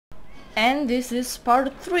And this is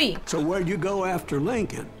part 3. So where'd you go after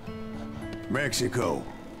Lincoln? Mexico.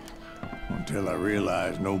 Until I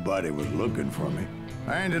realized nobody was looking for me.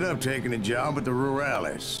 I ended up taking a job at the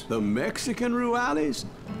Rurales. The Mexican Rurales?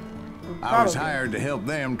 I was hired to help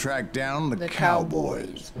them track down the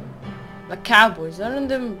Cowboys. The Cowboys, aren't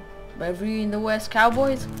them every in the West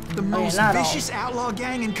Cowboys? The most not vicious outlaw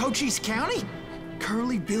gang in Cochise County?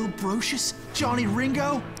 Curly Bill Brocious? Johnny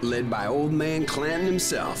Ringo? Led by old man Clanton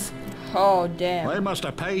himself. Oh, damn. They must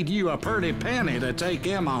have paid you a pretty penny to take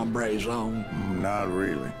them hombres on. Not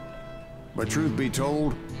really. But truth be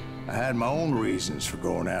told, I had my own reasons for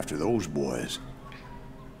going after those boys.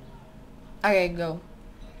 Okay, go.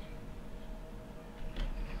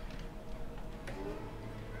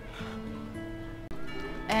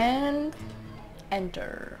 And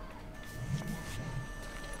enter.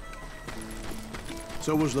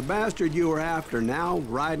 So was the bastard you were after now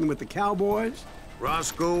riding with the Cowboys?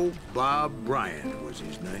 Roscoe Bob Bryant was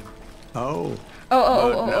his name. Oh.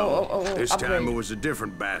 This time it was a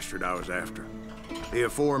different bastard I was after. The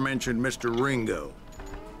aforementioned Mr. Ringo.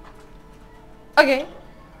 Okay.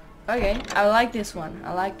 Okay, I like this one.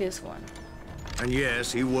 I like this one. And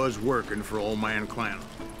yes, he was working for old man Clanton.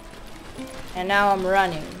 And now I'm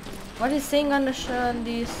running. What is saying on this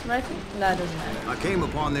rifle? That doesn't matter. I came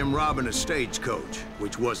upon them robbing a stagecoach,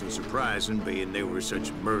 which wasn't surprising, being they were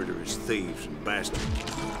such murderous thieves and bastards.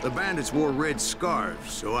 The bandits wore red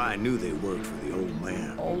scarves, so I knew they worked for the old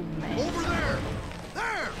man. Old man. Over there!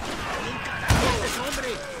 There!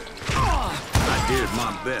 I did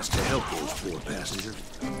my best to help those poor passengers.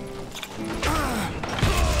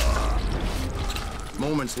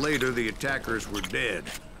 Moments later, the attackers were dead.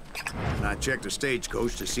 And I checked the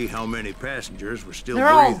stagecoach to see how many passengers were still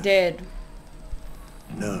breathing. They're all dead.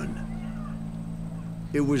 None.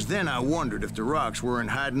 It was then I wondered if the rocks weren't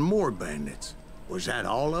hiding more bandits. Was that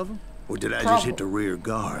all of them? Or did I just hit the rear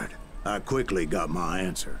guard? I quickly got my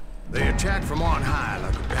answer. They attacked from on high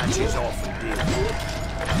like Apaches often did.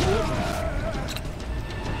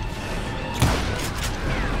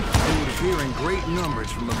 They would appear in great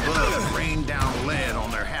numbers from above and rain down lead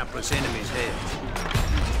on their hapless enemies' heads,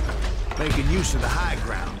 making use of the high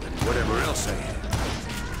ground and whatever else they had.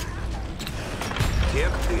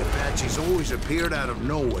 Yep, the Apaches always appeared out of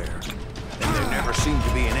nowhere, and there never seemed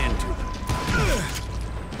to be an end to them.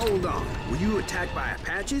 Hold on. Were you attacked by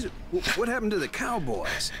Apaches? What happened to the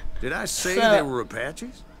Cowboys? Did I say they were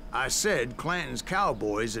Apaches? I said Clanton's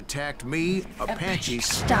Cowboys attacked me, Apache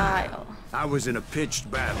style. I was in a pitched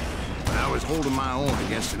battle, but I was holding my own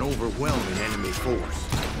against an overwhelming enemy force.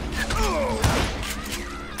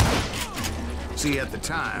 See, at the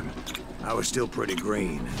time, I was still pretty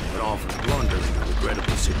green, but often blundered in a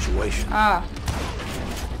regrettable situation.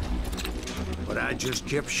 But I just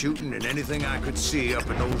kept shooting at anything I could see up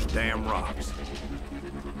in those damn rocks.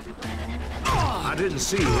 I didn't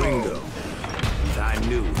see Ringo, but I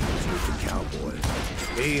knew he was with the Cowboys.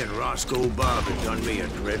 He and Roscoe Bob had done me a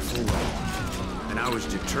dreadful wrong, and I was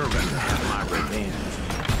determined to have my revenge.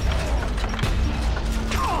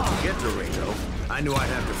 To get to Ringo, I knew I'd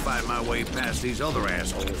have to fight my way past these other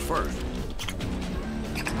assholes first.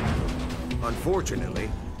 Unfortunately,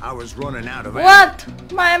 I was running out of ammo. What?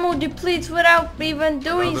 My ammo depletes without even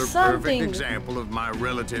doing Another something. perfect example of my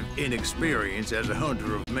relative inexperience as a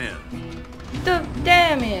hunter of men.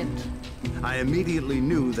 Damn it. I immediately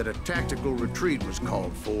knew that a tactical retreat was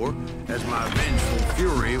called for, as my vengeful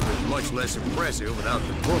fury was much less impressive without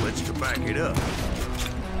the bullets to back it up.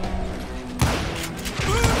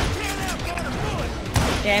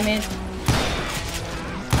 Damn it.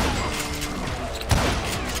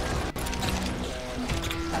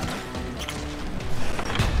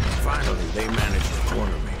 Finally, they managed to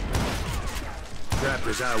corner me. Trapped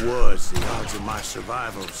as I was, the odds of my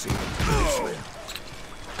survival seemed pretty slim.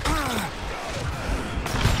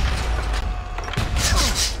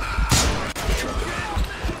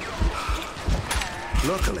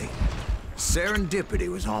 Luckily, serendipity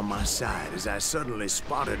was on my side as I suddenly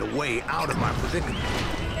spotted a way out of my predicament.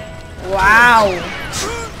 Wow.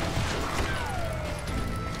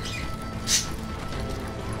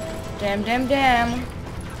 Damn.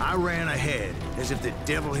 I ran ahead as if the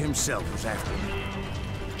devil himself was after me.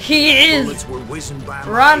 He is. Bullets were whizzing by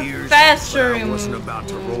Run my ears, faster, but I wasn't about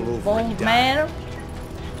to roll over bold and die. man.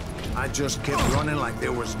 I just kept running like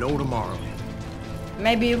there was no tomorrow.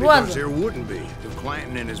 Maybe it Because wasn't. there wouldn't be if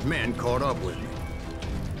Clanton and his men caught up with me.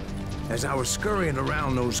 As I was scurrying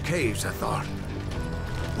around those caves, I thought,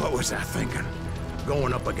 what was I thinking?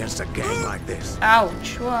 Going up against a gang like this.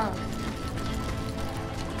 Ouch. Wow.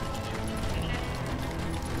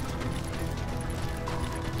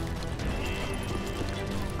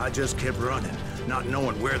 I just kept running, not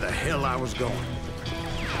knowing where the hell I was going.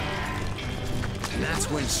 And that's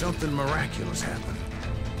when something miraculous happened.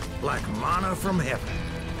 Like manna from heaven.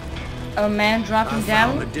 A man dropping I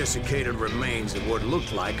down? found the desiccated remains of what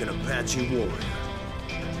looked like an Apache warrior.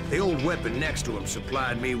 The old weapon next to him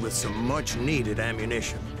supplied me with some much-needed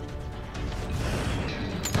ammunition.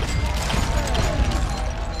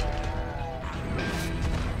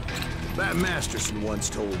 That Masterson once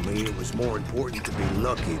told me it was more important to be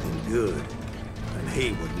lucky than good, and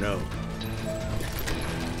he would know.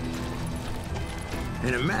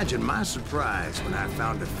 And imagine my surprise when I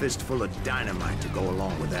found a fistful of dynamite to go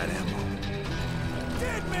along with that ammo.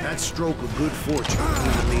 That stroke of good fortune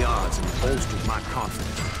evened the odds and bolstered my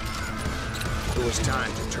confidence. It was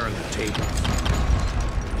time to turn the tables.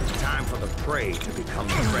 Time for the prey to become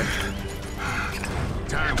the predator.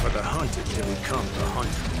 Time for the hunted to become the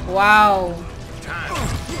hunter. Wow. Time.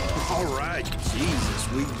 All right,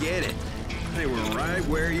 Jesus, we get it. They were right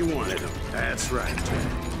where you wanted them. That's right,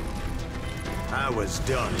 Jack. I was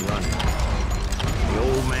done running. The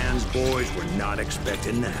old man's boys were not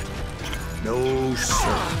expecting that. No,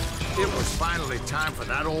 sir. It was finally time for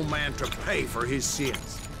that old man to pay for his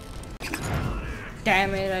sins.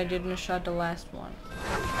 Damn it, I didn't shot the last one.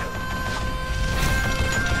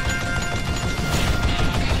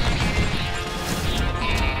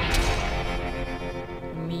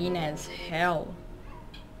 Mean as hell.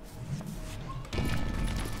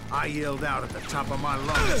 I yelled out at the top of my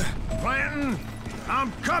lungs, "Clanton,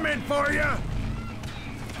 I'm coming for you!"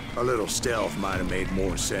 A little stealth might have made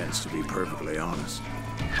more sense, to be perfectly honest.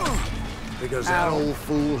 Because that old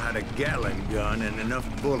fool had a Gatling gun and enough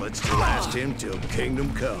bullets to last him till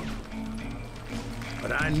kingdom come.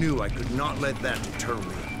 But I knew I could not let that deter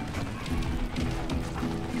me.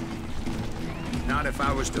 Not if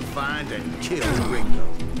I was to find and kill Ringo.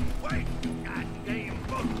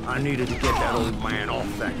 I needed to get that old man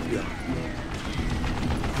off that gun.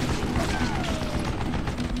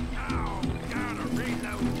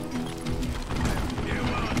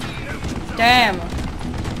 Damn.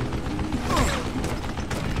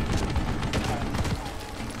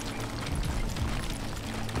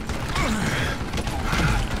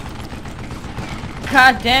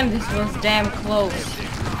 God damn, this was damn close.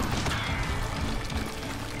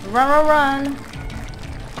 Run, run, run.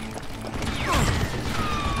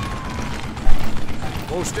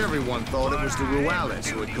 Most everyone thought it was the Juarez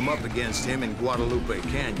who had come up against him in Guadalupe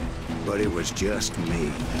Canyon, but it was just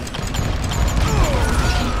me.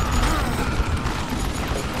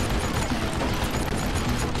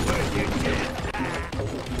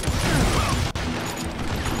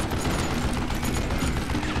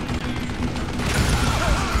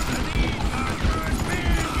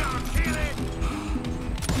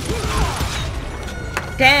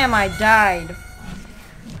 Damn, I died.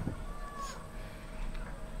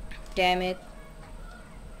 Damn it.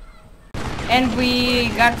 And we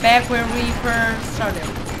got back where we first started.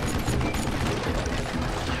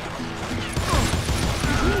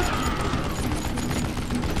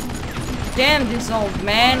 Damn this old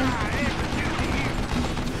man.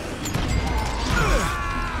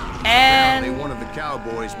 And apparently one of the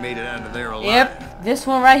cowboys made it out of there alive. yep, this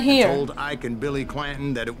one right here. Told Ike and Billy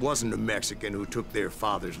Clanton that it wasn't a Mexican who took their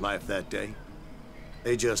father's life that day.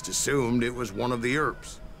 They just assumed it was one of the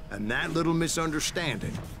Earps. And that little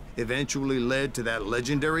misunderstanding eventually led to that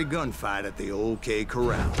legendary gunfight at the OK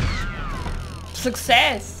Corral.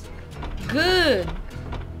 Success. Good.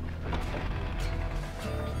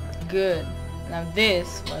 Good. Now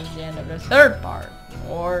this was the end of the third part.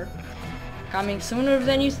 Or coming sooner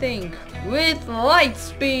than you think. With light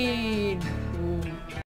speed.